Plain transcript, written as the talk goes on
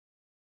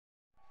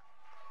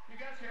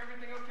guys hear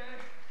everything okay?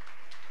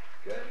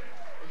 Good?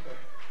 Okay.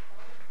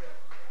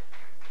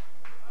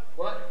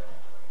 What?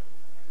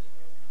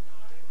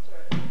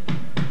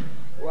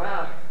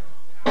 Wow.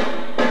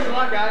 Thanks a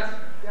lot, guys.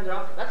 You guys are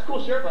awesome. That's a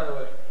cool shirt, by the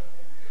way.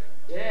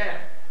 Yeah.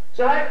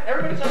 So, hi,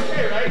 everybody's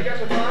okay, right? You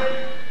guys are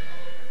fine?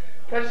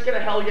 Can I just get a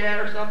hell yeah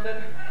or something?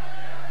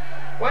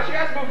 Why don't you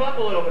guys move up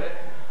a little bit?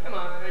 Come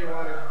on, I know you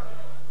want to.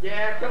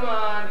 Yeah, come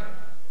on.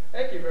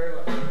 Thank you very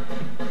much.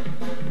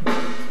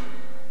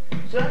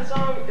 So that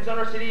song is on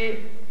our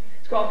CD.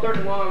 It's called Third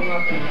and Long. We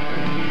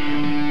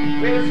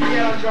have this CD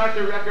out on Drive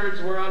Thru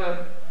Records. We're on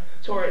a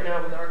tour right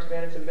now with our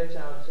Bandits in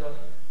Midtown, so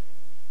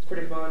it's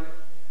pretty fun.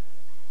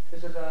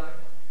 This is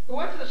who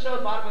went to the show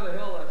at Bottom of the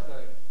Hill last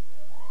night?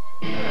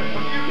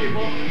 Yeah, a few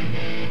people.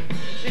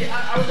 See,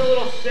 I was a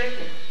little sick.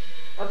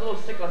 I was a little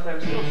sick last night.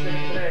 I'm still sick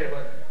today,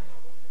 but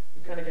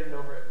I'm kind of getting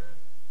over it.